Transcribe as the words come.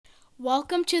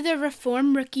Welcome to the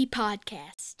Reform Rookie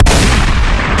Podcast.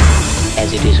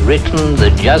 As it is written, the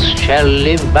just shall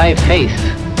live by faith.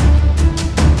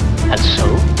 And so?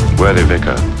 Worthy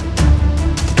Vicar,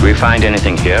 do we find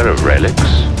anything here of relics?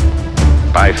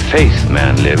 By faith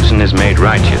man lives and is made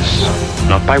righteous,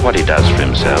 not by what he does for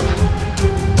himself.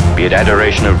 Be it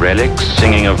adoration of relics,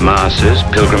 singing of masses,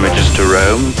 pilgrimages to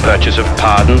Rome, purchase of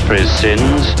pardon for his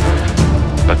sins,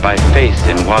 but by faith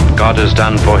in what God has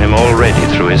done for him already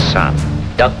through his Son.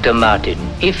 Dr. Martin,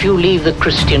 if you leave the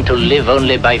Christian to live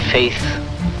only by faith,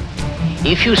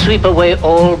 if you sweep away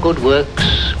all good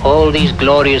works, all these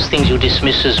glorious things you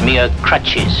dismiss as mere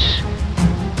crutches,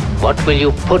 what will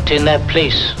you put in their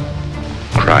place?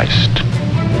 Christ.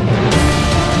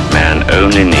 Man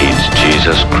only needs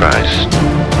Jesus Christ.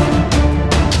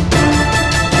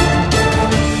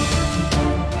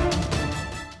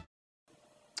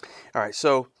 All right,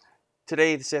 so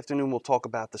this afternoon, we'll talk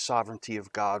about the sovereignty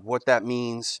of God, what that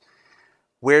means,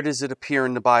 where does it appear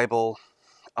in the Bible,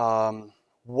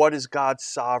 what is God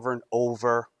sovereign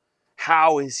over,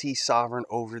 how is he sovereign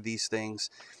over these things,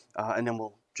 and then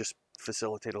we'll just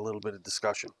facilitate a little bit of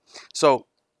discussion. So,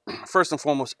 first and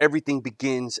foremost, everything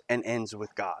begins and ends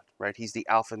with God, right? He's the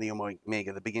Alpha and the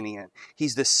Omega, the beginning and end.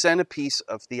 He's the centerpiece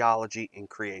of theology in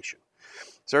creation.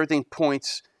 So everything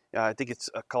points, I think it's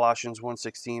Colossians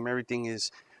 1:16, everything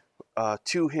is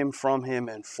to him, from him,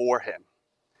 and for him.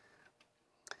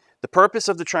 The purpose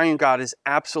of the triune God is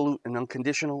absolute and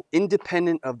unconditional,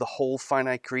 independent of the whole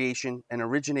finite creation, and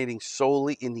originating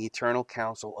solely in the eternal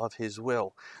counsel of his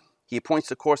will. He appoints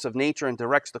the course of nature and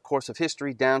directs the course of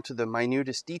history down to the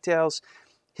minutest details.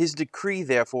 His decree,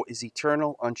 therefore, is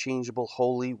eternal, unchangeable,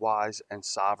 holy, wise, and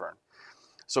sovereign.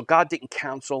 So God didn't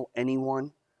counsel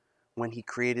anyone when he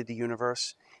created the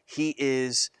universe. He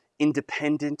is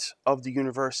independent of the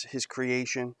universe, his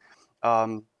creation.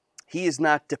 He is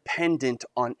not dependent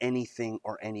on anything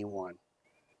or anyone.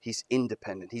 He's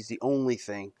independent. He's the only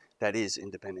thing that is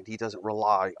independent. He doesn't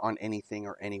rely on anything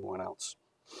or anyone else.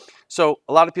 So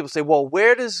a lot of people say, well,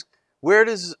 where does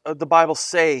the Bible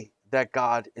say that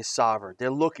God is sovereign?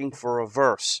 They're looking for a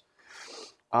verse.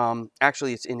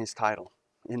 Actually, it's in his title,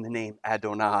 in the name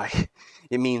Adonai.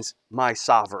 It means my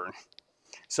sovereign.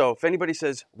 So if anybody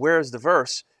says, where is the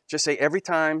verse? Just say every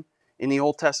time in the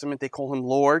Old Testament they call him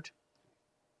Lord,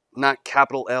 not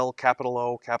capital L, capital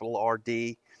O, capital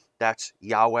R-D, that's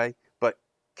Yahweh, but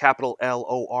capital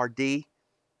L-O-R-D,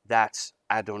 that's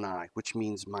Adonai, which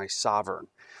means my sovereign.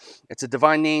 It's a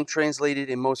divine name translated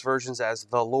in most versions as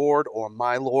the Lord or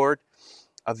my Lord,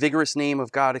 a vigorous name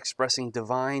of God expressing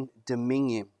divine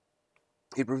dominion.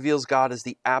 It reveals God as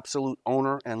the absolute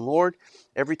owner and Lord.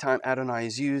 Every time Adonai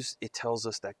is used, it tells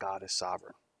us that God is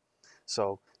sovereign.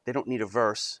 So they don't need a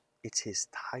verse. It's his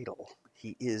title.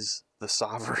 He is the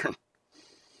sovereign.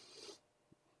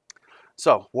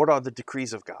 So what are the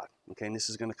decrees of God? Okay, and this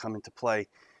is going to come into play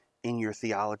in your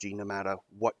theology, no matter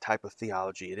what type of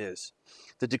theology it is.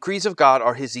 The decrees of God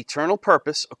are his eternal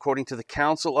purpose, according to the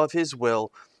counsel of his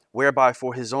will, whereby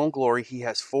for his own glory he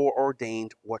has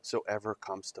foreordained whatsoever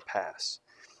comes to pass.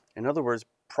 In other words,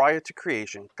 prior to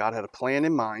creation, God had a plan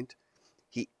in mind.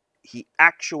 He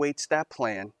actuates that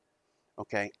plan,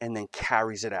 okay, and then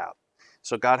carries it out.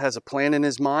 So God has a plan in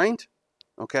his mind,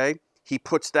 okay? He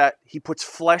puts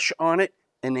flesh on it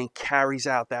and then carries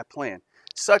out that plan,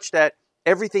 such that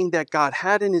everything that God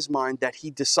had in his mind that he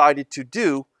decided to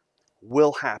do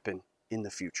will happen in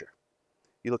the future.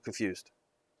 You look confused.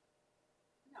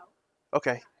 No.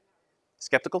 Okay.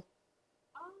 Skeptical?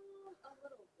 A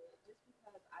little bit, just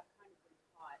because I've kind of been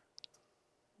taught,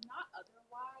 not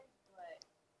otherwise, but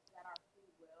that our free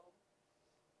will,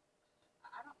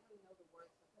 I don't really know the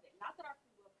words to put it. Not that our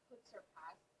free will could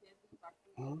surpass his, because our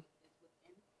free will is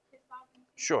within his sovereignty.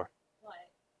 Sure.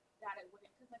 But that it wouldn't,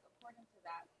 because like according to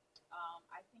that,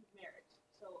 I think marriage.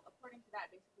 So according to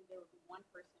that, basically there would be one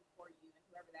person for you, and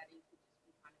whoever that is would just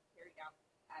be kind of carried out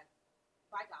as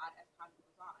by God as time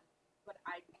goes on. But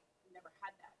I never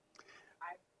had that.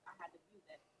 I had the view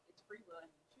that it's free will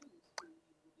and you choose who you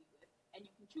will be with, and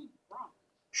you can choose wrong.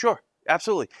 Sure,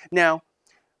 absolutely. Now,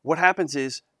 what happens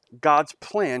is God's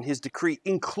plan, his decree,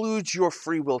 includes your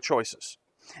free will choices.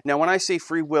 Now, when I say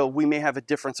free will, we may have a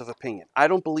difference of opinion. I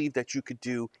don't believe that you could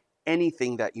do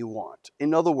anything that you want.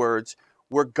 In other words,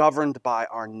 we're governed by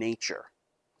our nature.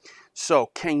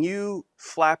 So, can you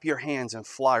flap your hands and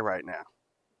fly right now?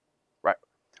 Right.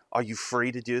 Are you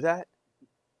free to do that?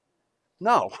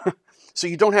 No. So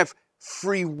you don't have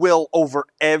free will over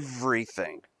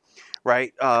everything,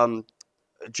 right?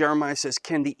 Jeremiah says,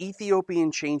 can the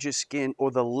Ethiopian change his skin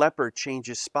or the leopard change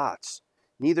his spots?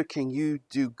 Neither can you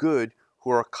do good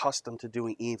who are accustomed to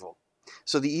doing evil.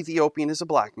 So the Ethiopian is a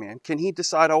black man. Can he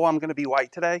decide, oh, I'm going to be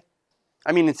white today?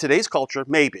 I mean, in today's culture,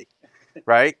 maybe,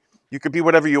 right? You could be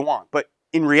whatever you want. But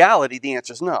in reality, the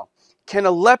answer is no. Can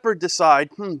a leopard decide,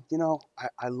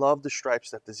 I love the stripes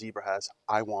that the zebra has.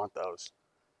 I want those.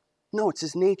 No, it's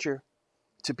his nature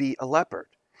to be a leopard.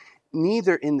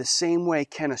 Neither in the same way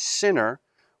can a sinner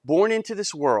born into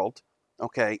this world,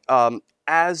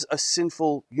 as a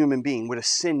sinful human being with a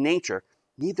sin nature,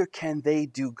 neither can they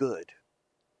do good.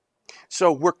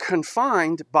 So we're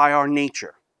confined by our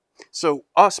nature. So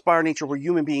us, by our nature, we're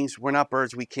human beings. We're not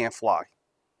birds. We can't fly.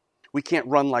 We can't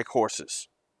run like horses,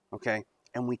 okay?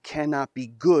 And we cannot be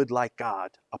good like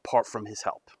God apart from his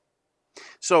help.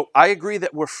 So I agree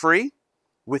that we're free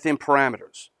within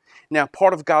parameters. Now,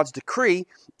 part of God's decree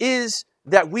is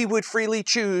that we would freely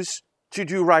choose to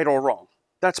do right or wrong.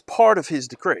 That's part of his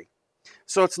decree.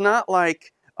 So it's not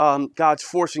like God's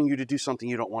forcing you to do something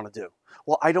you don't want to do.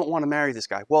 Well, I don't want to marry this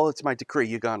guy. Well, it's my decree.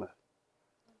 You're gonna.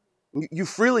 You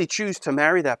freely choose to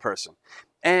marry that person.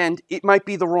 And it might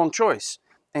be the wrong choice.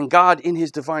 And God, in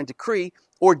his divine decree,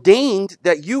 ordained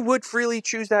that you would freely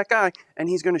choose that guy, and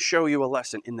he's going to show you a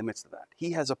lesson in the midst of that.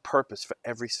 He has a purpose for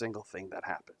every single thing that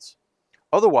happens.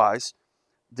 Otherwise,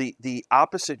 the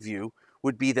opposite view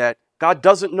would be that God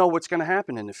doesn't know what's going to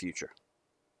happen in the future.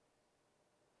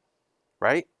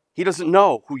 Right? He doesn't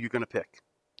know who you're going to pick.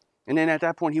 And then at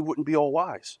that point, he wouldn't be all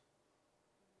wise.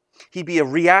 He'd be a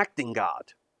reacting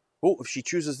God. Oh, if she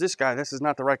chooses this guy, this is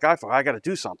not the right guy for her. I got to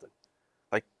do something.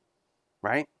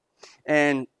 Right?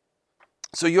 And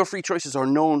so your free choices are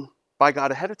known by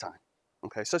God ahead of time.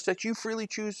 Okay, such that you freely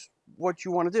choose what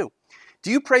you want to do. Do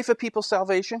you pray for people's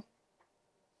salvation?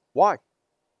 Why?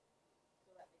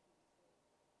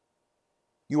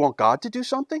 You want God to do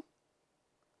something?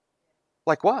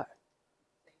 Like what?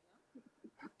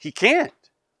 He can't.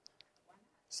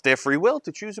 It's their free will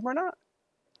to choose him or not.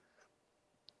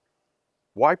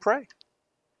 Why pray?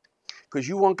 Because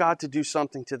you want God to do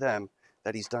something to them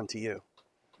that he's done to you.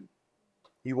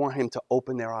 You want him to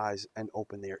open their eyes and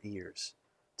open their ears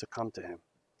to come to him,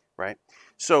 right?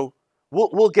 So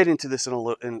we'll get into this in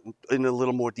a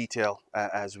little more detail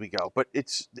as we go. But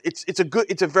it's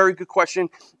a very good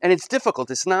question, and it's difficult.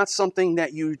 It's not something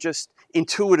that you just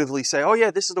intuitively say, oh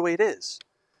yeah, this is the way it is.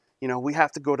 We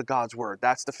have to go to God's word.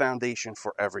 That's the foundation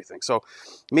for everything. So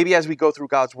maybe as we go through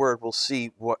God's word, we'll see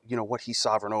what he's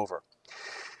sovereign over.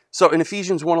 So in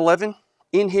Ephesians 1:11,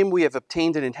 in him we have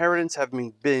obtained an inheritance,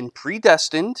 having been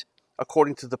predestined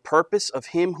according to the purpose of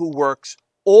him who works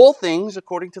all things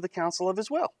according to the counsel of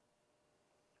his will.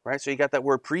 Right? So you got that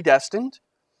word predestined.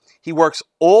 He works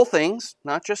all things,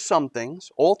 not just some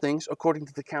things, all things according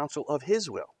to the counsel of his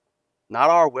will. Not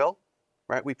our will.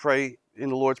 Right? We pray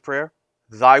in the Lord's Prayer,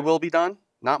 thy will be done,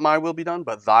 not my will be done,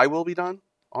 but thy will be done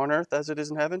on earth as it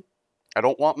is in heaven. I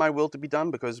don't want my will to be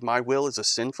done because my will is a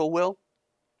sinful will.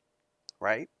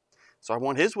 Right? So I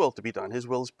want his will to be done. His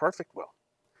will is perfect will.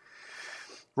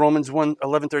 Romans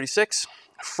 11:36,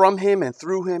 from him and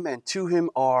through him and to him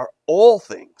are all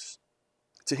things.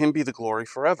 To him be the glory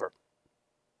forever.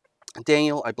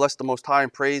 Daniel, I blessed the Most High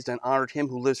and praised and honored him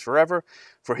who lives forever.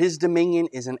 For his dominion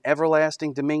is an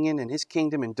everlasting dominion, and his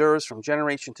kingdom endures from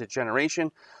generation to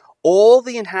generation. All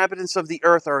the inhabitants of the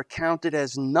earth are accounted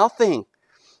as nothing,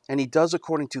 and he does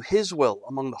according to his will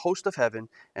among the host of heaven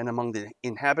and among the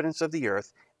inhabitants of the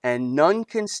earth. And none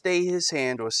can stay his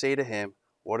hand or say to him,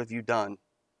 what have you done?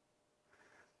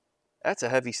 That's a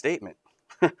heavy statement.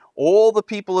 All the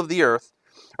people of the earth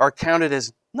are counted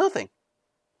as nothing.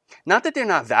 Not that they're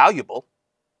not valuable,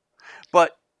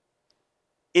 but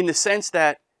in the sense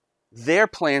that their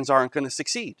plans aren't going to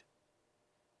succeed.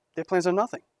 Their plans are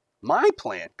nothing. My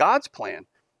plan, God's plan,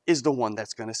 is the one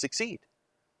that's going to succeed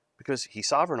because he's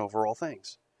sovereign over all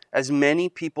things. As many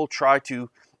people try to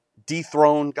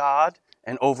dethrone God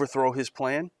and overthrow his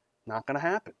plan, not going to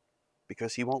happen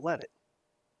because he won't let it.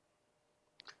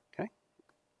 Okay,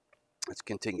 let's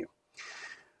continue.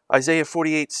 Isaiah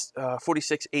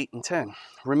 46, 8 and 10.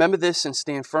 Remember this and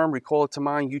stand firm. Recall it to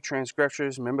mind, you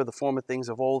transgressors. Remember the former things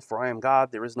of old, for I am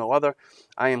God, there is no other.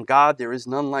 I am God, there is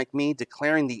none like me,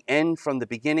 declaring the end from the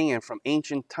beginning and from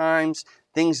ancient times,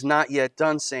 things not yet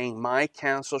done, saying, my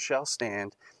counsel shall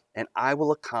stand, and I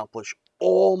will accomplish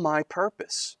all my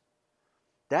purpose.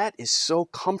 That is so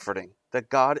comforting that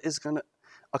God is going to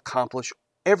accomplish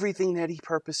everything that he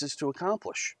purposes to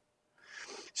accomplish.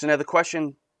 So now the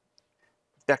question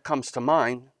that comes to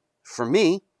mind for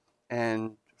me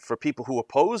and for people who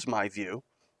oppose my view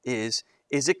is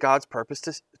it God's purpose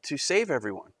to save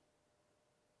everyone?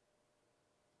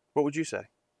 What would you say?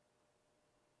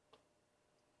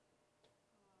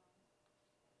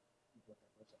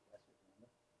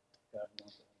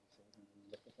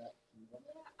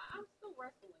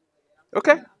 wrestling with it. I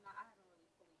Okay. haven't really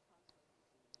fully come to a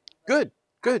conclusion. But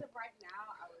Good. as of right now,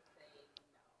 I would say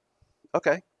no.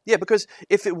 Okay. Yeah, because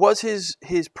if it was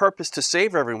his purpose to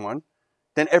save everyone,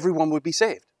 then everyone would be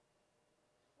saved.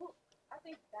 Well, I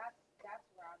think that's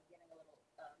where I'm getting a little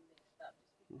mixed up,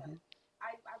 just because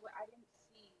I didn't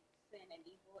see sin and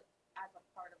evil as a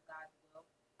part of God's will.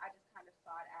 I just kind of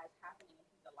saw it as happening and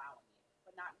He's allowing it,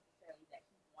 but not necessarily that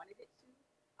He wanted it to,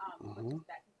 but just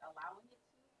that He's allowing it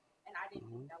to. And I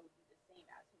didn't think that would be the same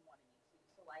as Him wanting it to.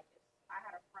 So, like, if I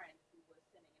had a friend who was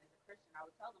sinning, and as a Christian, I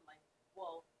would tell them, like,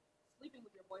 well, sleeping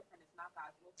with your boyfriend is not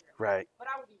God's will for your life. Right. But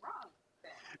I would be wrong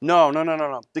then.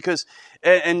 No. Because,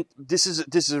 and this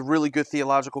is a really good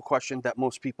theological question that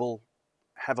most people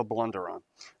have a blunder on.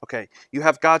 Okay, you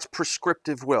have God's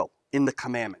prescriptive will in the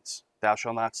commandments. Thou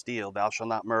shalt not steal, thou shalt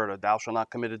not murder, thou shalt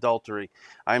not commit adultery.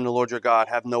 I am the Lord your God,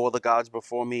 have no other gods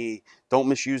before me. Don't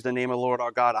misuse the name of the Lord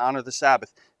our God, honor the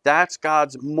Sabbath. That's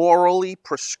God's morally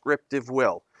prescriptive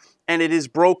will. And it is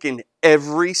broken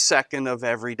every second of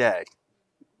every day.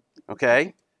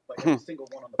 Okay?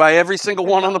 By every single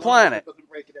one on the planet.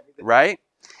 Right?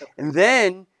 And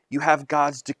then you have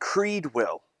God's decreed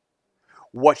will.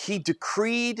 What He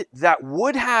decreed that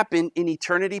would happen in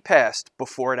eternity past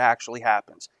before it actually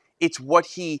happens. It's what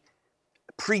He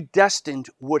predestined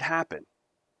would happen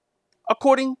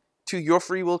according to your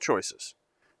free will choices,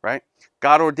 right?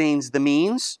 God ordains the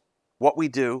means, what we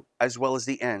do, as well as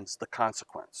the ends, the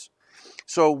consequence.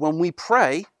 So when we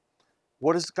pray,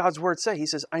 what does God's word say? He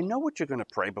says, I know what you're going to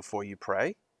pray before you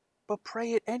pray, but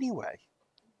pray it anyway.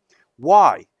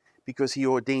 Why? Because He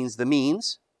ordains the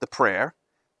means, the prayer,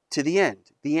 to the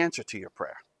end, the answer to your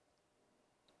prayer.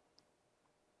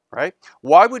 Right?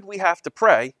 Why would we have to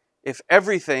pray if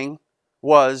everything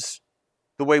was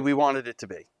the way we wanted it to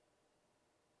be?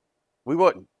 We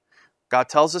wouldn't. God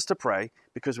tells us to pray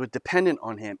because we're dependent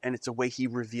on Him, and it's a way He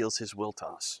reveals His will to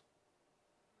us.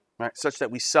 Right? Such that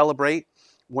we celebrate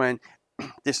when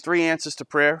there's 3 answers to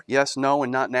prayer: yes, no,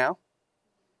 and not now.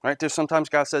 Right? There's sometimes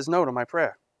God says no to my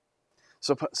prayer.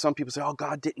 So some people say, oh,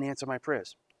 God didn't answer my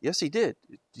prayers. Yes, He did.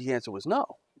 The answer was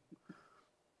no.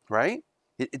 Right?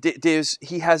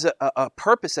 He has a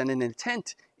purpose and an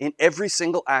intent in every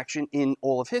single action in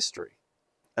all of history.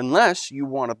 Unless you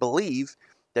want to believe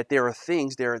that there are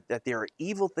things, that there are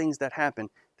evil things that happen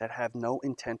that have no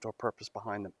intent or purpose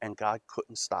behind them, and God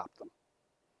couldn't stop them.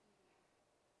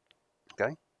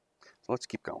 Okay? So let's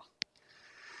keep going.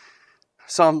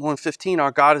 Psalm 115,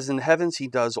 our God is in the heavens. He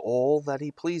does all that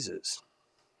He pleases.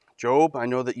 Job, I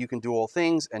know that you can do all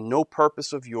things, and no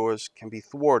purpose of yours can be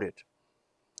thwarted.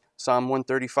 Psalm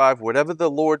 135, whatever the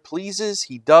Lord pleases,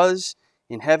 He does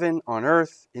in heaven, on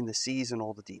earth, in the seas, and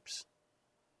all the deeps.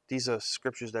 These are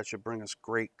scriptures that should bring us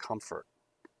great comfort.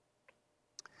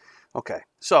 Okay,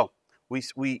 so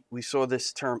we saw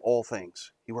this term, all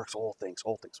things. He works all things,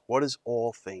 all things. What does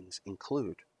all things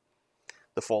include?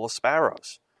 The fall of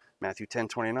sparrows. Matthew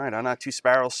 10:29, are not 2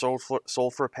 sparrows sold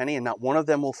for a penny, and not one of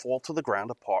them will fall to the ground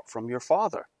apart from your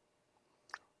Father?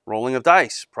 Rolling of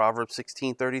dice. Proverbs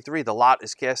 16:33, the lot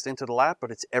is cast into the lap, but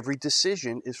its every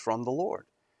decision is from the Lord.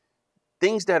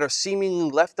 Things that are seemingly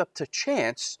left up to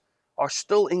chance are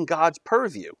still in God's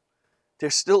purview. They're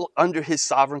still under His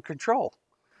sovereign control.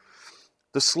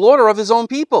 The slaughter of His own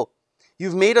people.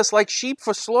 You've made us like sheep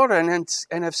for slaughter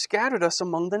and have scattered us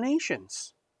among the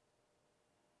nations.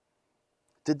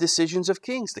 The decisions of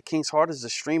kings. The king's heart is a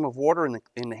stream of water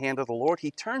in the hand of the Lord.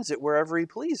 He turns it wherever He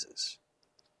pleases.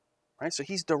 Right? So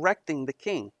He's directing the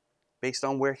king based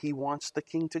on where He wants the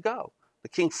king to go. The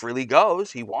king freely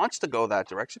goes. He wants to go that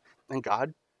direction, and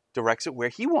God directs it where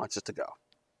He wants it to go.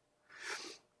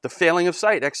 The failing of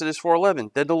sight, Exodus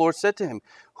 4:11. Then the Lord said to him,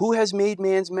 who has made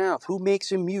man's mouth? Who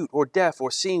makes him mute or deaf or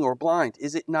seeing or blind?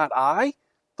 Is it not I,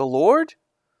 the Lord?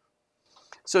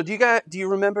 So do you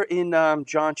remember in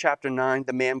John chapter 9,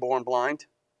 the man born blind?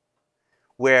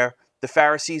 Where the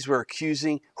Pharisees were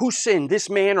accusing, who sinned, this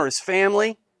man or his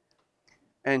family?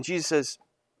 And Jesus says,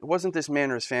 it wasn't this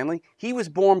man or his family. He was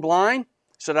born blind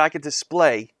so that I could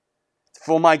display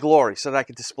for my glory, so that I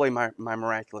could display my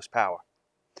miraculous power.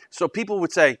 So people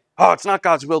would say, oh, it's not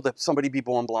God's will that somebody be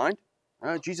born blind.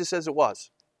 Jesus says it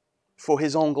was, for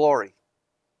His own glory.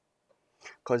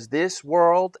 Because this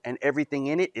world and everything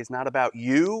in it is not about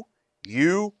you,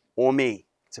 or me.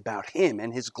 It's about Him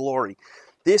and His glory.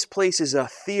 This place is a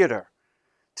theater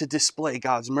to display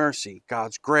God's mercy,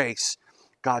 God's grace,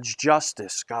 God's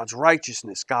justice, God's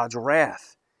righteousness, God's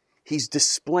wrath. He's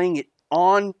displaying it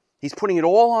He's putting it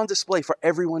all on display for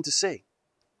everyone to see.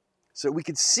 So we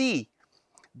can see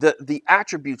the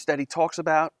attributes that He talks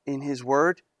about in His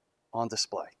word on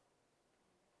display.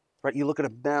 Right? You look at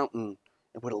a mountain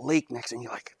with a lake next, and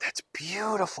you're like, that's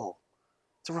beautiful.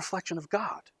 It's a reflection of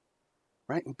God,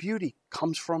 right? And beauty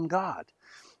comes from God.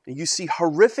 And you see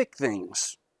horrific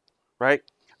things, right?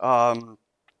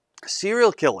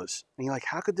 Serial killers. And you're like,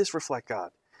 how could this reflect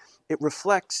God? It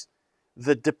reflects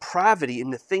the depravity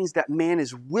in the things that man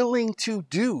is willing to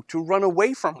do to run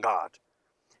away from God.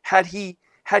 Had he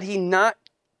not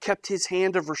kept his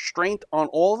hand of restraint on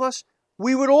all of us,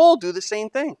 we would all do the same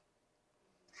thing.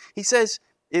 He says,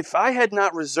 if I had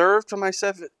not reserved to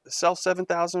myself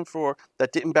 7,000 for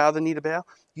that didn't bow the knee to Baal,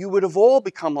 you would have all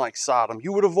become like Sodom.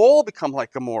 You would have all become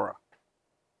like Gomorrah.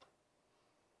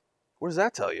 What does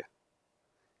that tell you?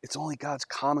 It's only God's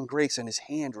common grace and his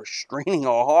hand restraining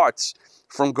our hearts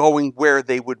from going where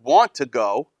they would want to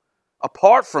go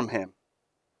apart from him.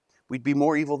 We'd be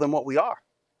more evil than what we are.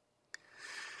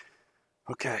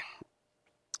 Okay.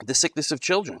 The sickness of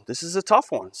children. This is a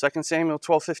tough one. 2 Samuel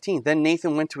 12:15. Then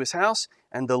Nathan went to his house,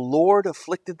 and the Lord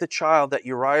afflicted the child that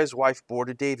Uriah's wife bore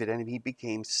to David, and he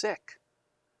became sick.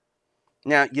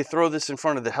 Now, you throw this in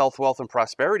front of the health, wealth, and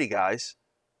prosperity guys,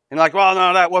 and like, well,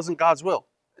 no, that wasn't God's will.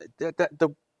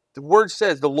 The word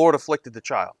says the Lord afflicted the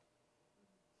child.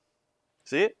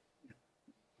 See it?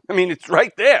 I mean, it's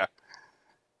right there.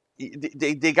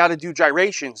 They got to do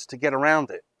gyrations to get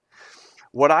around it.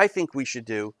 What I think we should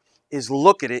do is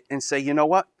look at it and say, you know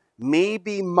what?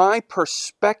 Maybe my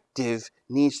perspective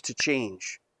needs to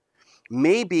change.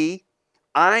 Maybe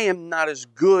I am not as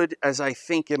good as I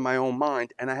think in my own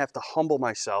mind, and I have to humble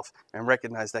myself and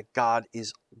recognize that God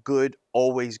is good,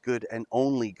 always good, and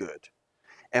only good.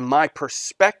 And my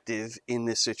perspective in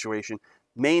this situation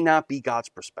may not be God's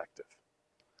perspective.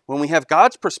 When we have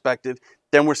God's perspective,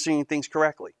 then we're seeing things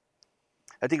correctly.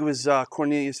 I think it was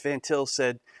Cornelius Van Til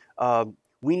said,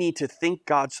 we need to think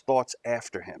God's thoughts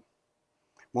after him.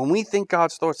 When we think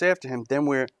God's thoughts after him, then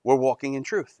we're walking in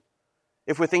truth.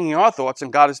 If we're thinking our thoughts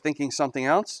and God is thinking something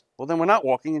else, well, then we're not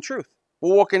walking in truth.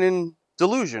 We're walking in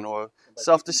delusion or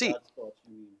self-deceit. God's thoughts,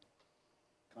 you mean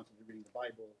constantly reading the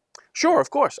Bible? Sure, of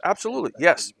course, absolutely,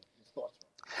 yes.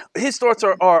 His thoughts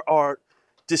are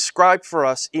described for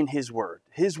us in his word.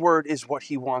 His word is what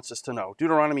he wants us to know.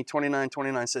 Deuteronomy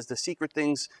 29:29 says, the secret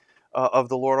things of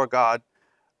the Lord our God,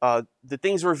 the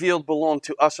things revealed belong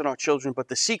to us and our children, but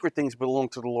the secret things belong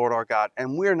to the Lord our God,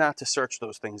 and we're not to search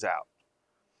those things out.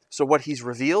 So what he's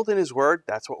revealed in his word,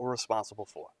 that's what we're responsible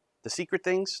for. The secret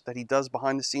things that he does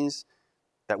behind the scenes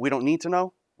that we don't need to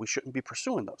know, we shouldn't be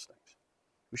pursuing those things.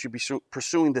 We should be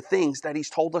pursuing the things that he's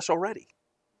told us already.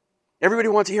 Everybody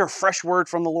wants to hear a fresh word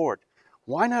from the Lord.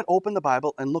 Why not open the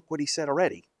Bible and look what he said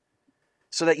already?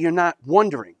 So that you're not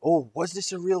wondering, oh, was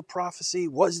this a real prophecy?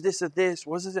 Was this a this?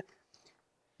 Was this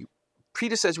a...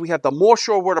 Peter says we have the more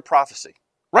sure word of prophecy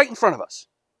right in front of us.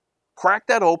 Crack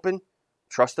that open,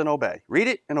 trust and obey. Read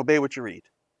it and obey what you read.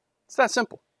 It's that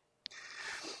simple.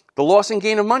 The loss and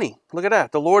gain of money. Look at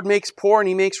that. The Lord makes poor and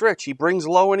he makes rich. He brings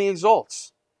low and he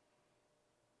exalts.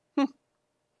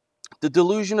 The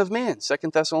delusion of man. 2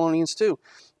 Thessalonians 2.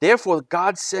 Therefore,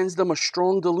 God sends them a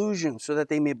strong delusion so that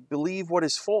they may believe what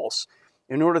is false,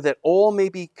 in order that all may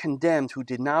be condemned who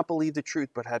did not believe the truth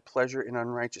but had pleasure in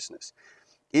unrighteousness.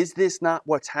 Is this not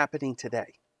what's happening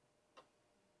today?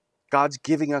 God's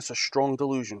giving us a strong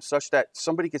delusion such that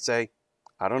somebody could say,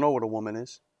 I don't know what a woman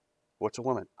is. What's a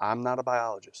woman? I'm not a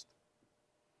biologist.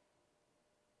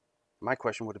 My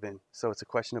question would have been, so it's a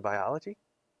question of biology?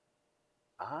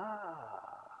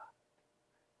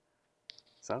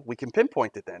 So we can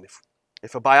pinpoint it then.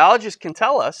 If a biologist can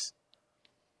tell us,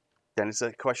 then it's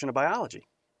a question of biology.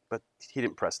 But he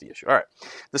didn't press the issue. All right.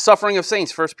 The suffering of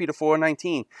saints, 1 Peter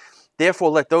 4:19. Therefore,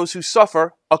 let those who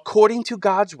suffer according to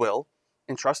God's will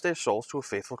entrust their souls to a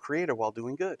faithful Creator while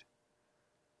doing good.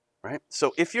 Right?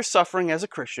 So if you're suffering as a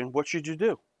Christian, what should you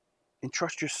do?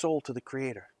 Entrust your soul to the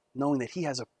Creator, knowing that he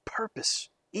has a purpose,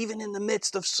 even in the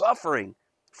midst of suffering,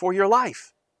 for your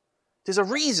life. There's a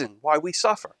reason why we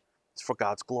suffer. It's for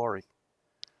God's glory.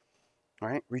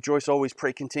 Right? Rejoice always,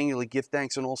 pray continually, give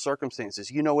thanks in all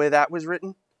circumstances. You know where that was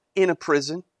written? In a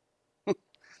prison.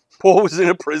 Paul was in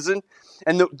a prison.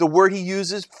 And the word he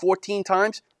uses 14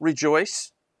 times,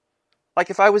 rejoice. Like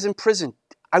if I was in prison,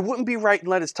 I wouldn't be writing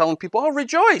letters telling people, oh,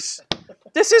 rejoice.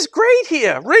 This is great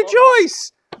here.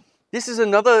 Rejoice. This is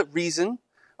another reason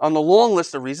on the long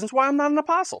list of reasons why I'm not an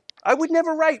apostle. I would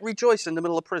never write rejoice in the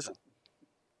middle of prison.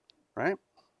 Right?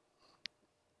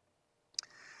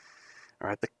 All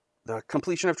right, the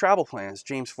completion of travel plans,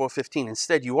 James 4:15.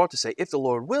 Instead, you ought to say, if the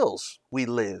Lord wills, we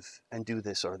live and do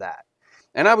this or that.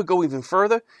 And I would go even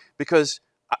further, because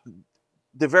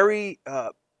the very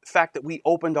fact that we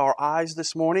opened our eyes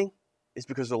this morning is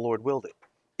because the Lord willed it.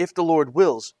 If the Lord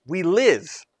wills, we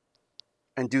live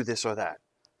and do this or that.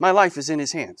 My life is in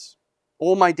his hands.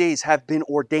 All my days have been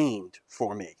ordained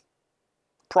for me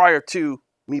prior to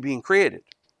me being created.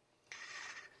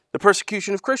 The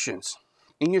persecution of Christians.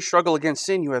 In your struggle against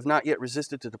sin, you have not yet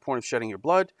resisted to the point of shedding your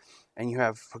blood, and you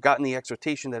have forgotten the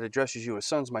exhortation that addresses you as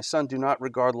sons. My son, do not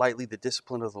regard lightly the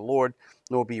discipline of the Lord,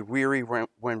 nor be weary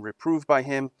when reproved by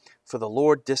him. For the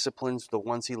Lord disciplines the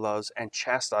ones he loves and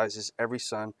chastises every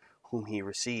son whom he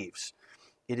receives.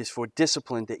 It is for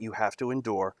discipline that you have to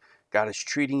endure. God is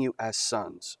treating you as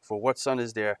sons. For what son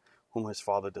is there whom his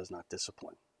father does not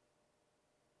discipline?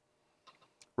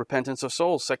 Repentance of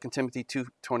souls, 2 Timothy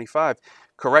 2:25.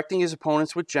 Correcting his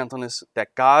opponents with gentleness,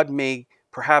 that God may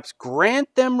perhaps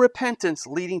grant them repentance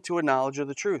leading to a knowledge of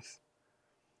the truth.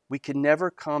 We can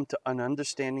never come to an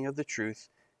understanding of the truth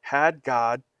had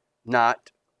God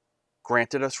not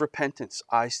granted us repentance,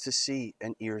 eyes to see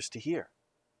and ears to hear.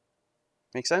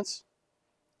 Make sense?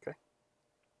 Okay.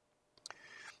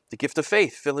 The gift of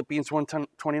faith, Philippians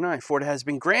 1:29. For it has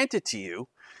been granted to you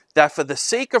that for the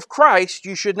sake of Christ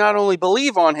you should not only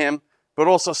believe on him, but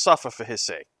also suffer for his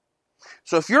sake.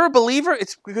 So if you're a believer,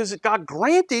 it's because God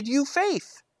granted you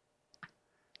faith.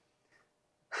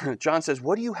 John says,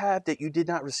 what do you have that you did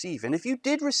not receive? And if you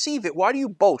did receive it, why do you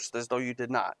boast as though you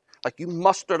did not? Like you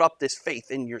mustered up this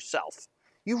faith in yourself.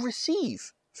 You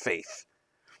receive faith,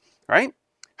 right?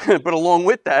 But along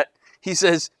with that, he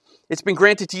says, it's been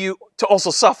granted to you to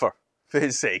also suffer for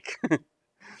his sake.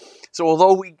 So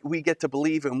although we get to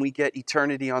believe and we get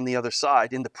eternity on the other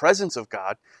side, in the presence of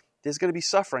God, there's going to be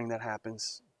suffering that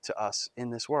happens to us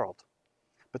in this world.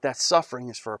 But that suffering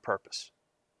is for a purpose,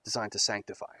 designed to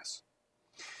sanctify us.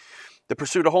 The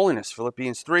pursuit of holiness,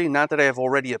 Philippians 3, not that I have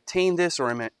already obtained this or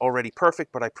am already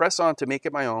perfect, but I press on to make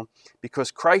it my own,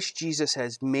 because Christ Jesus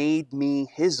has made me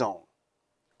his own.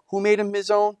 Who made him his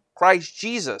own? Christ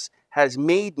Jesus has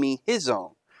made me his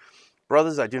own.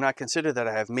 Brothers, I do not consider that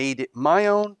I have made it my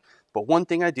own, but one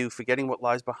thing I do, forgetting what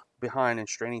lies behind and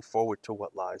straining forward to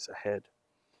what lies ahead.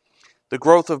 The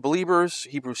growth of believers,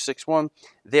 Hebrews 6:1.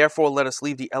 Therefore, let us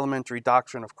leave the elementary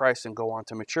doctrine of Christ and go on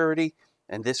to maturity,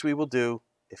 and this we will do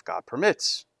if God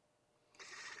permits.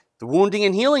 The wounding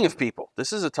and healing of people.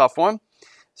 This is a tough one.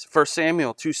 1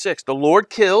 Samuel 2:6. The Lord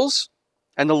kills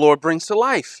and the Lord brings to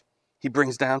life. He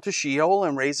brings down to Sheol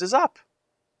and raises up.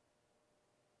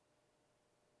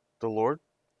 The Lord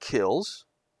kills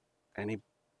and he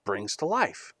brings to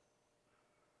life.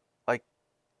 Like,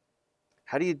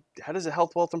 how does a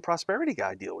health, wealth, and prosperity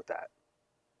guy deal with that?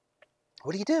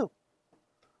 What do you do?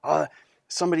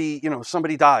 Somebody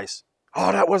dies.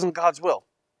 Oh, that wasn't God's will.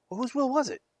 Well, whose will was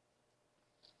it?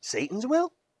 Satan's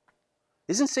will?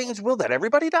 Isn't Satan's will that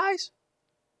everybody dies?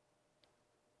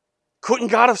 Couldn't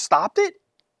God have stopped it?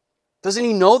 Doesn't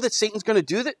he know that Satan's going to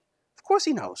do that? Of course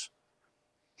he knows.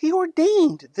 He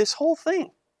ordained this whole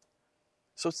thing.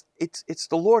 So it's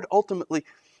the Lord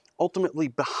ultimately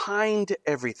behind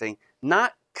everything,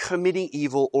 not committing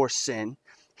evil or sin.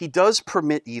 He does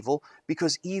permit evil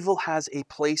because evil has a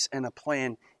place and a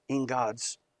plan in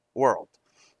God's world.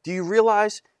 Do you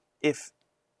realize if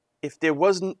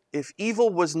evil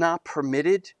was not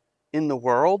permitted in the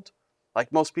world,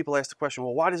 like most people ask the question,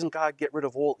 well, why doesn't God get rid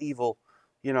of all evil,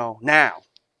 now?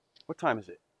 What time is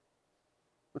it?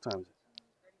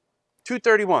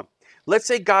 2:31. Let's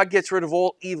say God gets rid of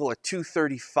all evil at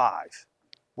 2:35.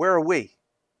 Where are we?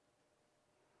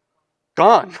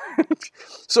 Gone.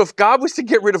 So if God was to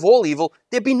get rid of all evil,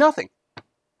 there'd be nothing.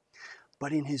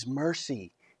 But in his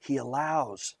mercy, he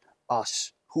allows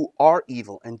us who are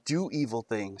evil and do evil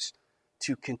things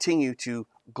to continue to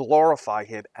glorify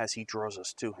him as he draws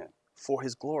us to him for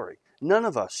his glory. None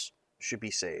of us should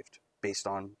be saved based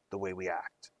on the way we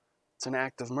act. It's an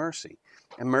act of mercy.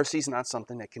 And mercy is not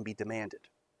something that can be demanded.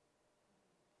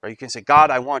 Or you can say, God,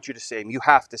 I want you to save me. You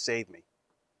have to save me.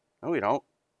 No, we don't. All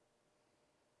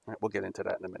right, we'll get into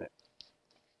that in a minute.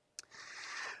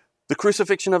 The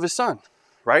crucifixion of his son,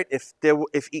 right? If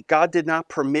God did not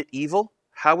permit evil,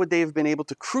 how would they have been able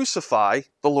to crucify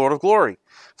the Lord of glory?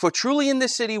 For truly in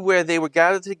this city where they were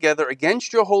gathered together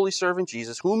against your holy servant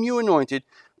Jesus, whom you anointed,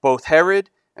 both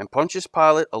Herod and Pontius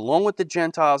Pilate, along with the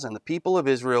Gentiles and the people of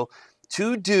Israel,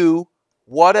 to do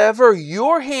whatever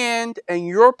your hand and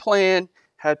your plan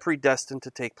had predestined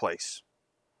to take place.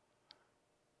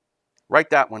 Write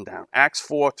that one down. Acts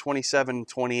 4:27 and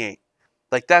 28.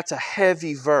 Like, that's a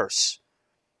heavy verse.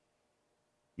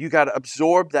 You got to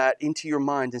absorb that into your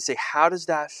mind and say, how does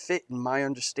that fit in my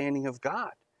understanding of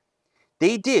God?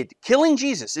 They did. Killing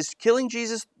Jesus. Is killing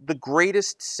Jesus the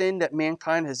greatest sin that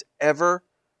mankind has ever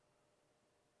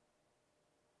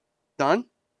done?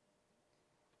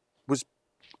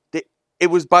 It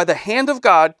was by the hand of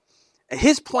God,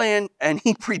 His plan, and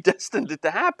he predestined it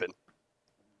to happen.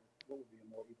 What would be a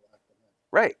more evil act than that?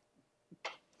 Right.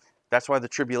 That's why the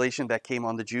tribulation that came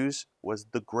on the Jews was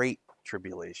the great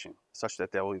tribulation, such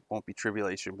that there won't be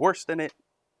tribulation worse than it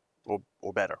or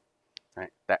better. Right?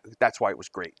 That's why it was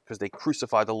great, because they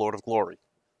crucified the Lord of glory.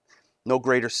 No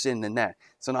greater sin than that.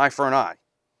 It's an eye for an eye.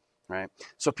 Right?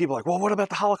 So people are like, well, what about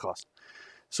the Holocaust?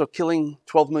 So killing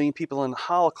 12 million people in the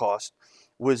Holocaust,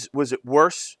 was it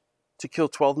worse to kill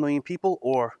 12 million people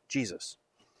or Jesus?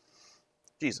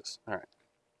 Jesus. All right.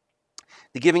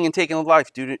 The giving and taking of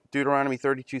life, Deuteronomy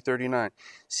 32:39.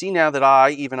 See now that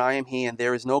I, even I am he, and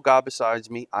there is no God besides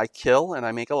me. I kill and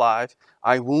I make alive.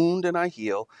 I wound and I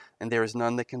heal, and there is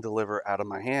none that can deliver out of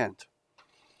my hand.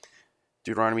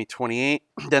 Deuteronomy 28.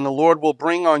 Then the Lord will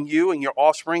bring on you and your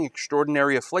offspring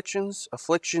extraordinary afflictions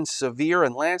severe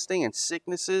and lasting, and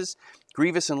sicknesses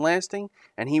grievous and lasting,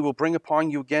 and he will bring upon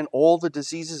you again all the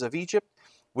diseases of Egypt,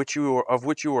 of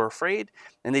which you are afraid,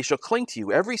 and they shall cling to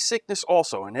you. Every sickness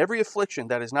also, and every affliction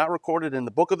that is not recorded in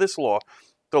the book of this law,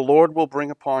 the Lord will bring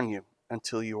upon you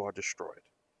until you are destroyed.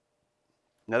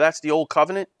 Now that's the old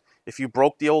covenant. If you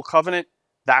broke the old covenant,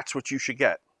 that's what you should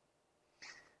get.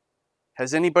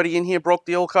 Has anybody in here broke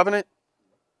the old covenant?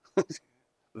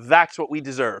 That's what we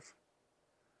deserve.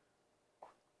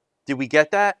 Did we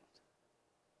get that?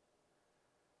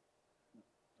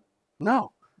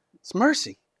 No. It's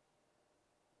mercy.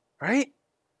 Right?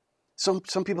 Some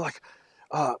people are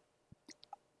like,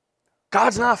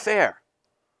 God's not fair.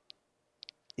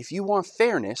 If you want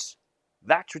fairness,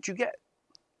 that's what you get.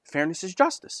 Fairness is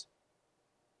justice.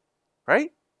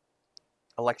 Right?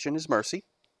 Election is mercy.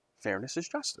 Fairness is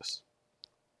justice.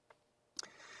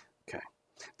 Okay.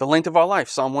 The length of our life,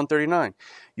 Psalm 139.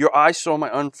 Your eyes saw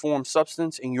my unformed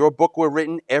substance. In your book were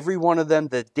written, every one of them,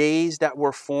 the days that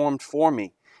were formed for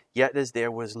me, yet as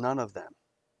there was none of them.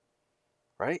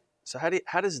 Right? So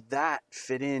how does that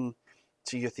fit in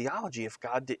to your theology if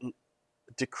God didn't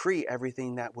decree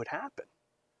everything that would happen?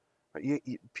 Right?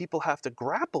 People have to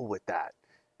grapple with that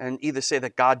and either say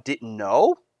that God didn't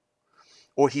know,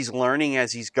 or he's learning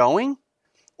as he's going,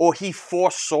 or he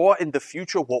foresaw in the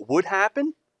future what would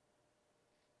happen.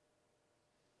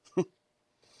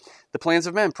 The plans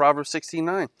of men, Proverbs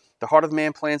 16:9. The heart of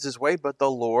man plans his way, but the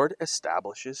Lord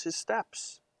establishes his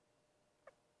steps.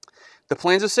 The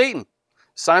plans of Satan.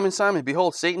 Simon, Simon,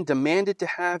 behold, Satan demanded to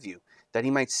have you, that he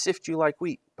might sift you like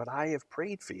wheat, but I have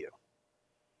prayed for you.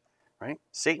 Right?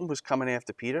 Satan was coming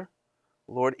after Peter.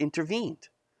 The Lord intervened.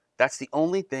 That's the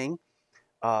only thing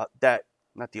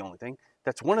not the only thing,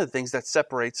 that's one of the things that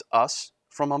separates us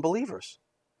from unbelievers.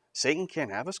 Satan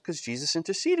can't have us because Jesus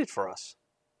interceded for us.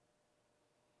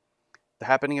 The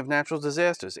happening of natural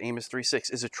disasters, Amos 3:6.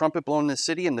 Is a trumpet blown in the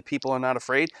city and the people are not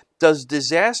afraid? Does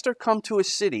disaster come to a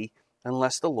city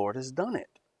unless the Lord has done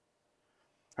it?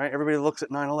 Right? Everybody looks at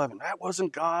 9/11. That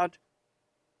wasn't God.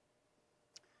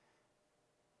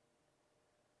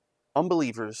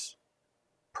 Unbelievers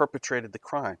perpetrated the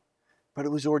crime, but it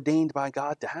was ordained by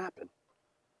God to happen.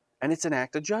 And it's an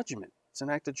act of judgment. It's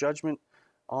an act of judgment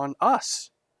on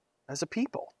us as a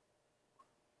people.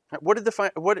 What did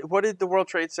the World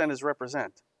Trade Centers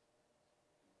represent?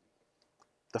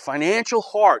 The financial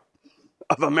heart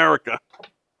of America.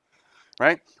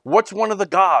 Right? What's one of the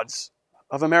gods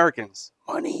of Americans?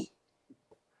 Money.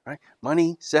 Right?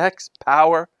 Money, sex,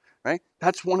 power. Right?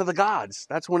 That's one of the gods.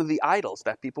 That's one of the idols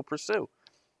that people pursue.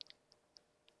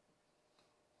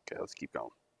 Okay, let's keep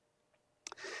going.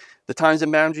 The times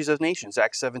and boundaries of nations,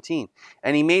 Acts 17.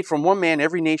 And he made from one man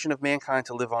every nation of mankind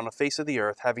to live on the face of the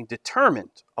earth, having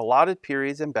determined allotted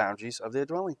periods and boundaries of their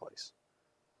dwelling place.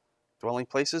 Dwelling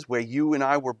places where you and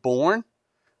I were born,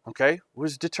 okay,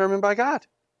 was determined by God.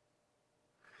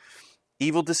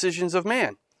 Evil decisions of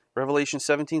man, Revelation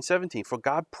 17:17. For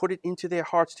God put it into their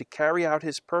hearts to carry out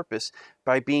his purpose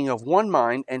by being of one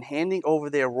mind and handing over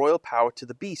their royal power to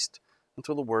the beast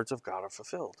until the words of God are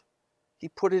fulfilled. He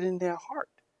put it in their heart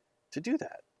to do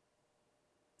that.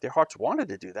 Their hearts wanted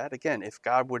to do that. Again, if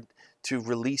God would to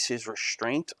release his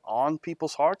restraint on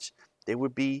people's hearts, they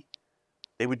would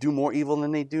do more evil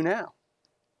than they do now.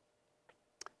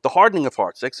 The hardening of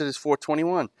hearts, Exodus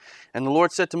 4:21. And the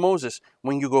Lord said to Moses,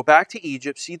 when you go back to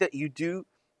Egypt, see that you do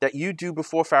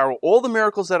before Pharaoh all the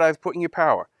miracles that I've put in your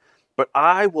power, but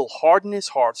I will harden his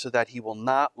heart so that he will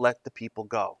not let the people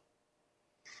go.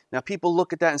 Now people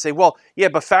look at that and say, well, yeah,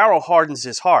 but Pharaoh hardens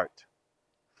his heart.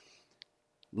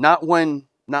 Not when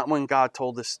God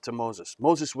told this to Moses.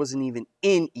 Moses wasn't even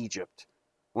in Egypt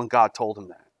when God told him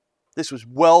that. This was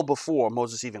well before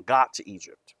Moses even got to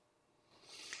Egypt.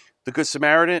 The Good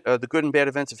Samaritan, the good and bad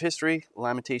events of history,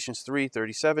 Lamentations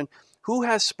 3:37. Who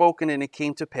has spoken and it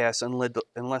came to pass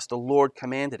unless the Lord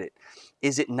commanded it?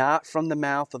 Is it not from the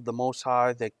mouth of the Most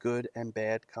High that good and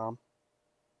bad come?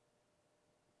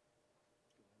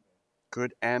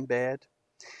 Good and bad.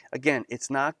 Again, it's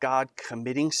not God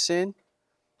committing sin,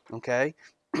 okay?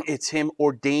 It's him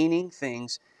ordaining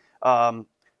things. Put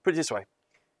it this way.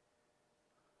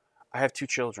 I have 2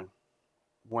 children.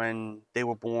 When they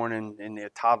were born in their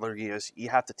toddler years, you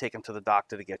have to take them to the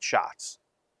doctor to get shots.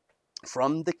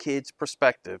 From the kid's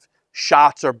perspective,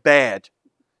 shots are bad.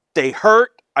 They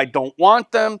hurt. I don't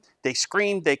want them. They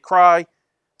scream. They cry.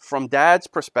 From dad's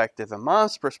perspective and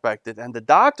mom's perspective and the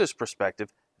doctor's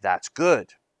perspective, that's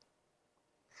good.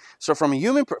 So from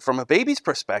a baby's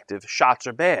perspective, shots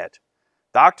are bad.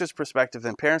 Doctor's perspective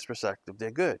and parents' perspective,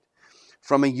 they're good.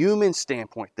 From a human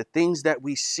standpoint, the things that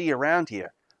we see around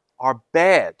here are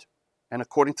bad. And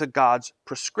according to God's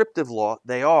prescriptive law,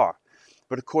 they are.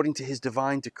 But according to his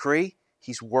divine decree,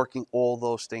 he's working all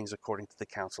those things according to the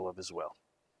counsel of his will.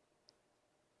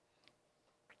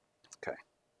 Okay.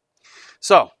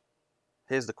 So,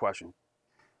 here's the question.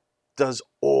 Does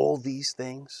all these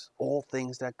things, all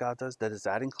things that God does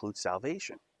that include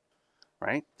salvation?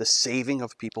 Right? The saving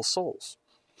of people's souls.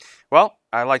 Well,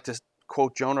 I like to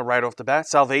quote Jonah right off the bat.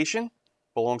 Salvation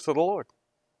belongs to the Lord.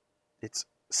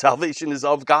 Salvation is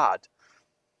of God,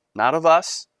 not of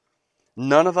us.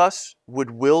 None of us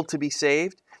would will to be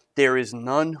saved. There is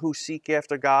none who seek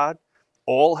after God.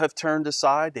 All have turned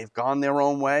aside. They've gone their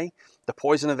own way. The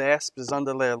poison of asp is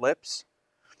under their lips.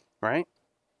 Right?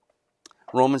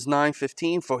 Romans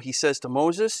 9:15, for he says to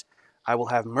Moses, I will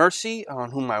have mercy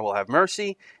on whom I will have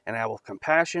mercy, and I will have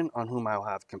compassion on whom I will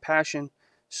have compassion.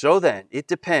 So then, it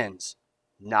depends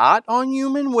not on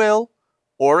human will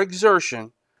or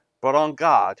exertion, but on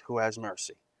God who has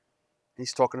mercy.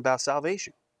 He's talking about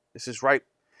salvation. This is right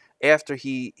after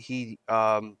he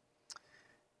told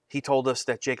us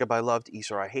that Jacob I loved,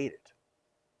 Esau I hated.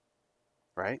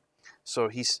 Right? So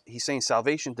he's saying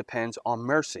salvation depends on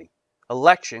mercy.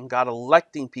 Election, God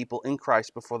electing people in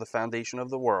Christ before the foundation of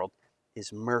the world,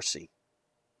 is mercy,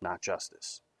 not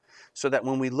justice. So that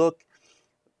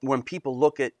when people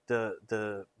look at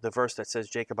the verse that says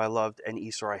Jacob I loved and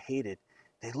Esau I hated,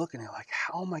 they look and they're like,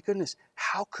 oh my goodness,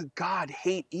 how could God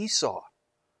hate Esau?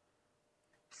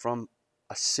 From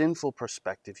a sinful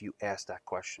perspective, you ask that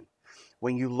question.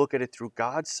 When you look at it through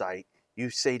God's sight, you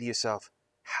say to yourself,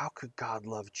 how could God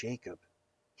love Jacob?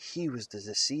 He was the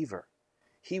deceiver.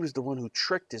 He was the one who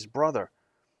tricked his brother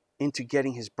into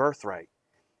getting his birthright.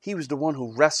 He was the one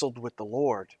who wrestled with the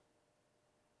Lord.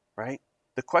 Right?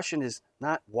 The question is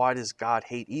not, why does God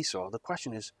hate Esau? The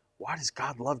question is, why does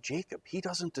God love Jacob? He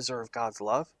doesn't deserve God's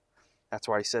love. That's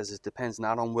why he says it depends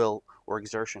not on will or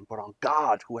exertion, but on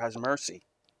God who has mercy.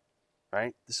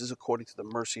 Right? This is according to the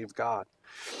mercy of God.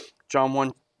 John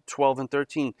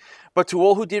 1:12-13. But to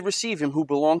all who did receive him, who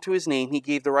belonged to his name, he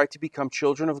gave the right to become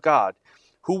children of God,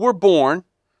 who were born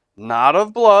not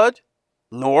of blood,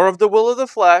 nor of the will of the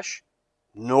flesh,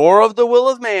 nor of the will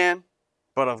of man,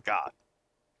 but of God.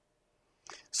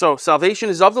 So salvation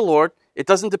is of the Lord. It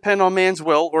doesn't depend on man's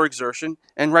will or exertion.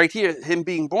 And right here, him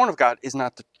being born of God is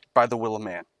not by the will of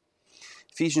man.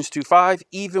 Ephesians 2:5,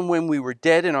 even when we were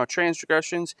dead in our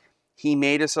transgressions, he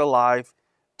made us alive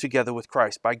together with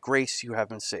Christ. By grace you have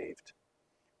been saved.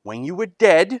 When you were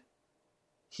dead,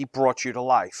 he brought you to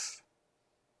life.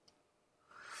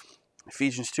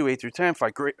 Ephesians 2:8-10,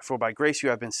 for by grace you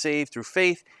have been saved through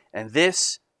faith, and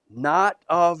this not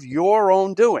of your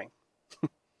own doing.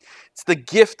 It's the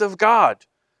gift of God,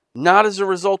 not as a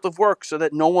result of works, so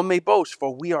that no one may boast.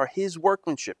 For we are his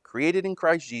workmanship, created in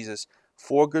Christ Jesus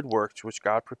for good works, which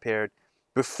God prepared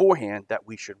beforehand that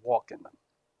we should walk in them.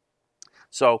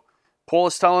 So Paul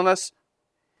is telling us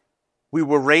we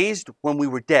were raised when we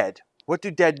were dead. What do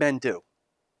dead men do?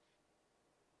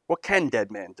 What can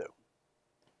dead men do?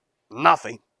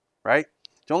 Nothing, right?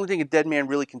 The only thing a dead man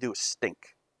really can do is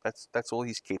stink. That's all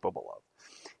he's capable of.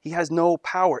 He has no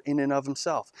power in and of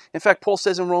himself. In fact, Paul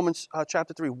says in Romans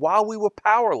chapter 3, while we were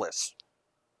powerless,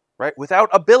 right, without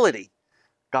ability,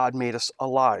 God made us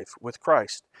alive with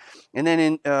Christ. And then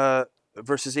in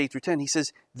verses 8-10, he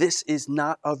says, this is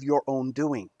not of your own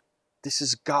doing. This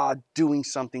is God doing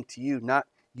something to you, not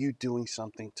you doing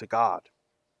something to God.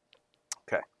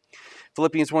 Okay.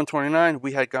 Philippians 1:29,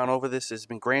 we had gone over this. It has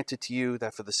been granted to you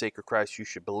that for the sake of Christ you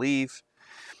should believe.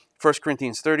 1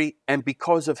 Corinthians 30, and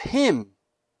because of him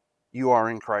you are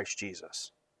in Christ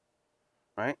Jesus.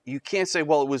 Right? You can't say,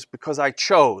 well, it was because I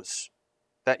chose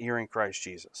that you're in Christ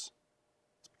Jesus.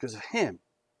 It's because of him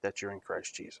that you're in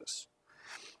Christ Jesus.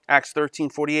 Acts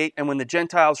 13:48, and when the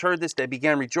Gentiles heard this, they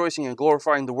began rejoicing and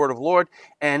glorifying the word of the Lord,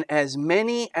 and as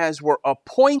many as were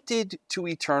appointed to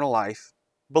eternal life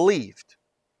believed.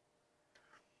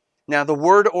 Now, the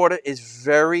word order is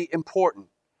very important.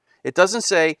 It doesn't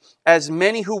say, as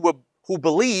many who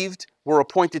believed were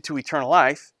appointed to eternal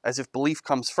life, as if belief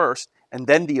comes first, and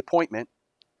then the appointment,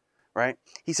 right?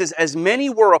 He says, as many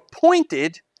were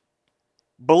appointed,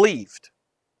 believed.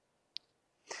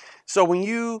 So when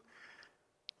you,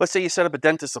 let's say you set up a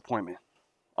dentist appointment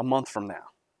a month from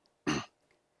now.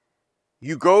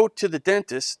 You go to the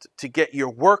dentist to get your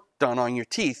work done on your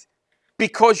teeth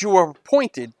because you were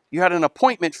appointed. You had an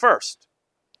appointment first.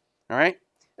 All right?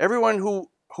 Everyone who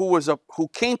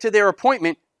came to their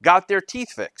appointment got their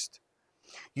teeth fixed.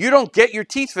 You don't get your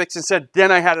teeth fixed and said,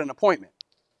 then I had an appointment.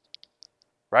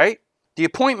 Right? The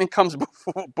appointment comes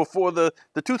before the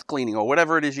tooth cleaning or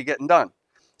whatever it is you're getting done.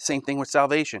 Same thing with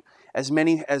salvation. As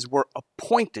many as were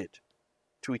appointed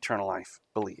to eternal life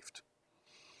believed.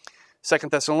 2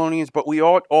 Thessalonians, but we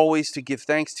ought always to give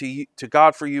thanks to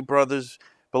God for you, brothers,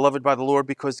 beloved by the Lord,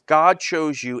 because God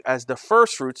chose you as the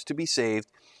firstfruits to be saved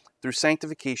through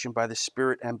sanctification by the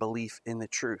Spirit and belief in the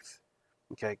truth.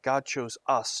 Okay, God chose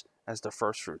us as the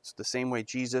firstfruits. The same way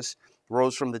Jesus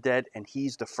rose from the dead and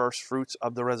he's the firstfruits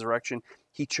of the resurrection,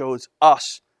 he chose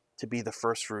us to be the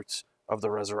firstfruits of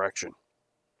the resurrection.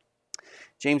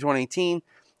 James 1:18,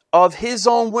 of his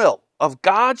own will, of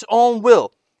God's own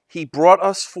will, he brought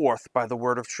us forth by the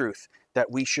word of truth, that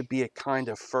we should be a kind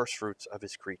of firstfruits of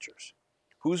his creatures.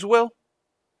 Whose will?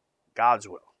 God's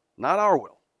will, not our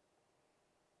will.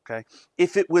 Okay?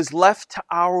 If it was left to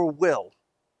our will,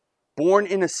 born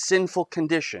in a sinful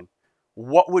condition,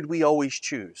 what would we always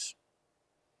choose?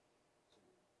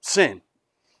 Sin,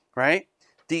 right?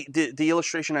 The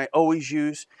illustration I always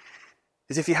use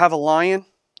is if you have a lion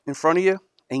in front of you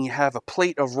and you have a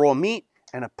plate of raw meat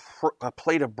and a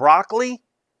plate of broccoli,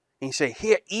 and you say,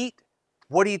 here, eat,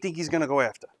 what do you think he's going to go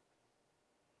after?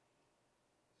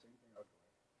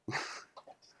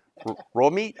 Raw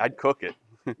meat? I'd cook it.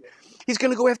 He's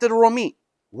going to go after the raw meat.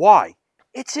 Why?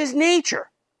 It's his nature.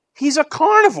 He's a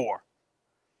carnivore.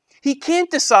 He can't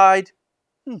decide,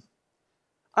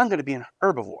 I'm going to be an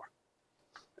herbivore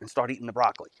and start eating the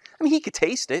broccoli. I mean, he could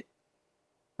taste it,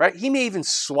 right? He may even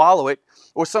swallow it,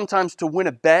 or sometimes to win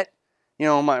a bet,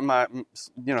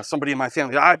 somebody in my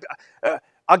family,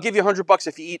 I'll give you $100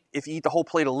 if you eat the whole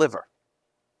plate of liver,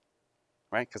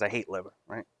 right? Because I hate liver,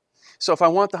 right? So if I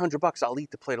want the $100, I'll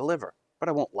eat the plate of liver, but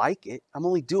I won't like it. I'm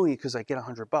only doing it because I get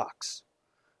 $100,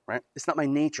 right? It's not my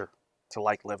nature to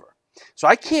like liver. So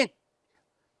I can't.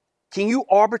 Can you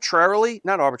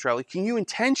can you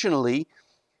intentionally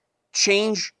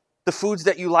change the foods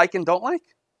that you like and don't like?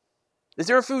 Is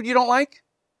there a food you don't like?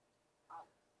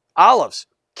 Olives.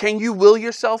 Can you will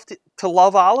yourself to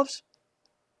love olives?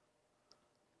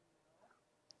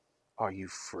 Are you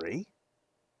free?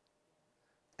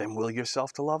 Then will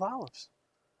yourself to love olives.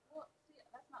 Well, see,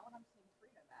 that's not what I'm seeing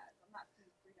freedom as. I'm not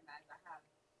seeing freedom as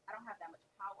I don't have that much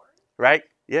power. Right?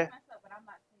 Yeah. Myself, but I'm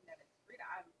not seeing that it's freedom.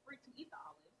 I'm free to eat the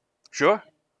olives. Sure.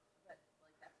 But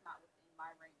that's not within my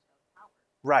range of power.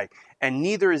 Right. And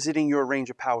neither is it in your range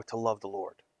of power to love the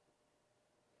Lord.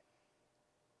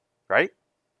 Right?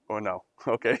 Or no?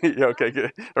 Okay. Okay,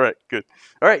 good. All right, good.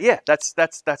 All right, yeah, that's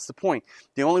the point.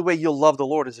 The only way you'll love the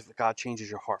Lord is if God changes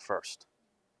your heart first.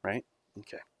 Right?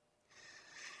 Okay.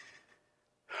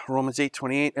 Romans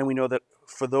 8:28, and we know that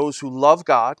for those who love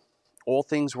God, all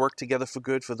things work together for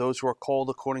good for those who are called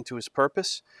according to his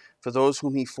purpose. For those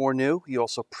whom he foreknew, he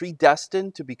also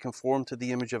predestined to be conformed to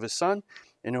the image of his Son,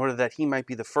 in order that he might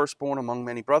be the firstborn among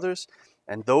many brothers.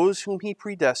 And those whom he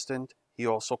predestined, he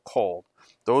also called.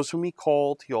 Those whom he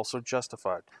called, he also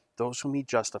justified. Those whom he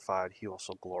justified, he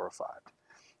also glorified.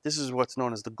 This is what's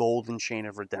known as the golden chain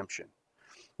of redemption.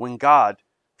 When God,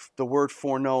 the word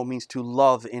foreknow means to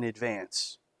love in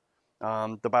advance.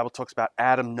 The Bible talks about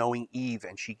Adam knowing Eve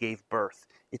and she gave birth.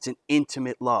 It's an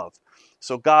intimate love.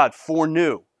 So God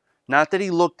foreknew. Not that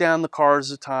he looked down the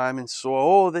cards of time and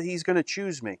saw, that he's going to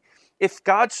choose me. If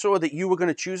God saw that you were going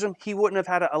to choose him, he wouldn't have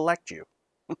had to elect you.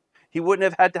 He wouldn't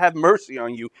have had to have mercy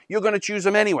on you. You're going to choose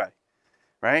him anyway,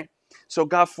 right? So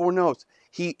God foreknows.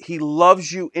 He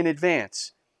loves you in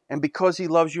advance. And because he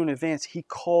loves you in advance, he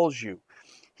calls you.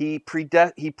 He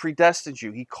predestines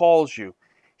you. He calls you.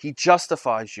 He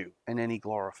justifies you. And then he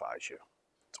glorifies you.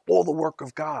 It's all the work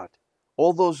of God.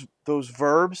 All those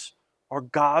verbs are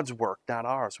God's work, not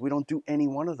ours. We don't do any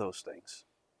one of those things.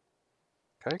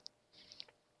 Okay?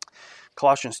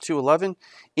 Colossians 2:11,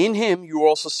 in him you were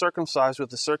also circumcised with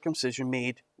the circumcision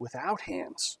made without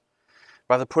hands,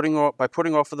 by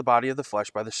putting off of the body of the flesh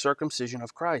by the circumcision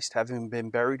of Christ, having been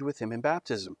buried with him in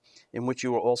baptism, in which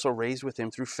you were also raised with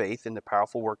him through faith in the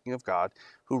powerful working of God,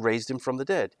 who raised him from the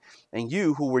dead. And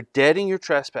you, who were dead in your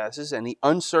trespasses and the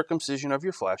uncircumcision of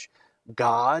your flesh,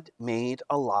 God made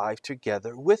alive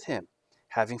together with him,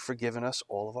 having forgiven us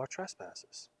all of our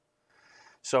trespasses.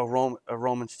 So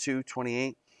Romans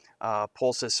 2:28,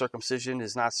 Paul says circumcision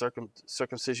is not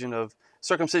circumcision of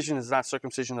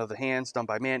the hands done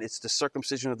by man. It's the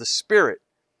circumcision of the spirit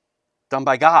done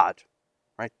by God.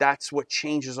 Right? That's what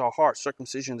changes our heart.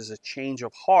 Circumcision is a change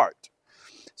of heart.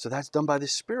 So that's done by the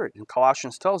Spirit. And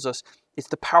Colossians tells us it's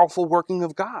the powerful working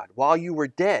of God. While you were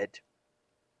dead,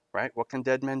 right? What can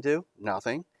dead men do?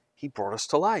 Nothing. He brought us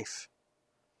to life.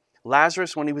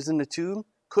 Lazarus, when he was in the tomb,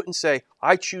 couldn't say,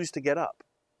 I choose to get up.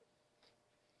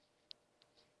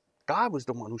 God was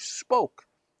the one who spoke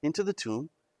into the tomb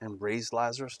and raised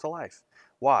Lazarus to life.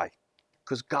 Why?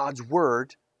 Because God's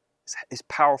word is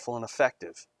powerful and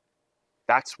effective.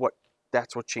 That's what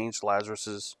changed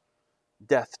Lazarus's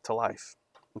death to life.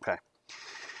 Okay.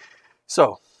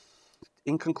 So,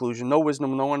 in conclusion, no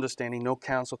wisdom, no understanding, no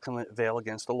counsel can avail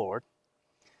against the Lord.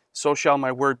 So shall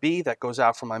my word be that goes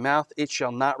out from my mouth. It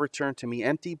shall not return to me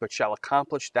empty, but shall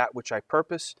accomplish that which I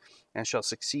purpose, and shall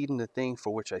succeed in the thing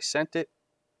for which I sent it.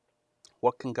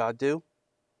 What can God do?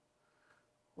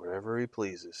 Whatever he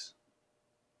pleases.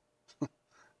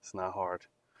 It's not hard.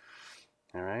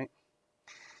 All right?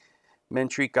 Men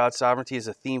treat God's sovereignty as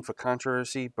a theme for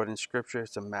controversy, but in Scripture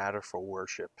it's a matter for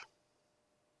worship.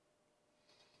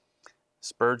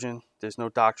 Spurgeon, there's no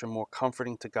doctrine more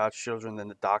comforting to God's children than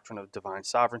the doctrine of divine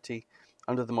sovereignty.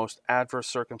 Under the most adverse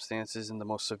circumstances and the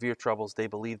most severe troubles, they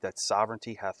believe that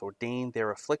sovereignty hath ordained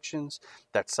their afflictions,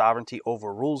 that sovereignty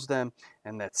overrules them,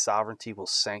 and that sovereignty will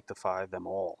sanctify them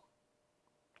all.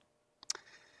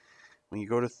 When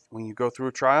you go through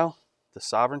a trial, the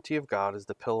sovereignty of God is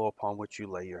the pillow upon which you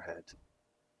lay your head.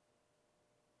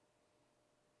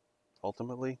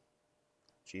 Ultimately,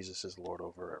 Jesus is Lord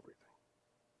over everything.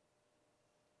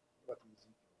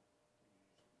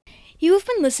 You have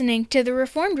been listening to the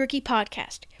Reformed Rookie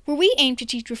Podcast, where we aim to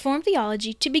teach Reformed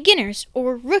theology to beginners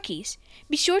or rookies.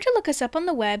 Be sure to look us up on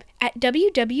the web at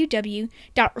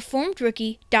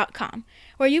www.reformedrookie.com,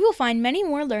 where you will find many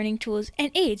more learning tools and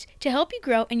aids to help you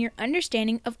grow in your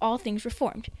understanding of all things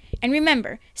Reformed. And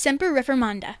remember, Semper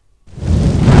Reformanda.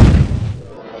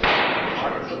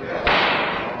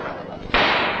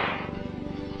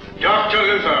 Dr.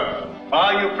 Luther,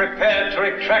 are you prepared to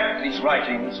retract these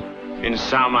writings? In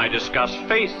some I discuss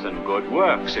faith and good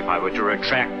works. If I were to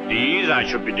retract these, I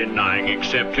should be denying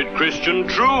accepted Christian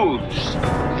truths.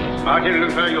 Martin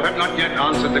Luther, you have not yet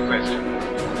answered the question.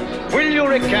 Will you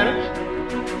recant,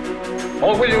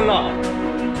 or will you not?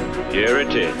 Here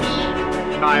it is.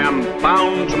 I am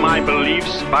bound to my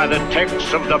beliefs by the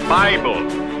texts of the Bible.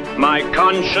 My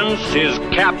conscience is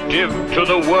captive to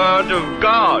the Word of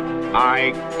God.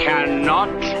 I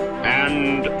cannot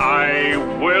and I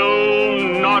will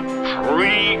not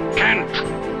recant.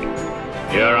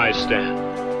 Here I stand.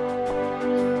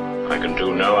 I can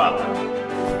do no other.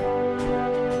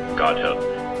 God help me.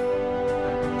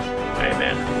 Amen.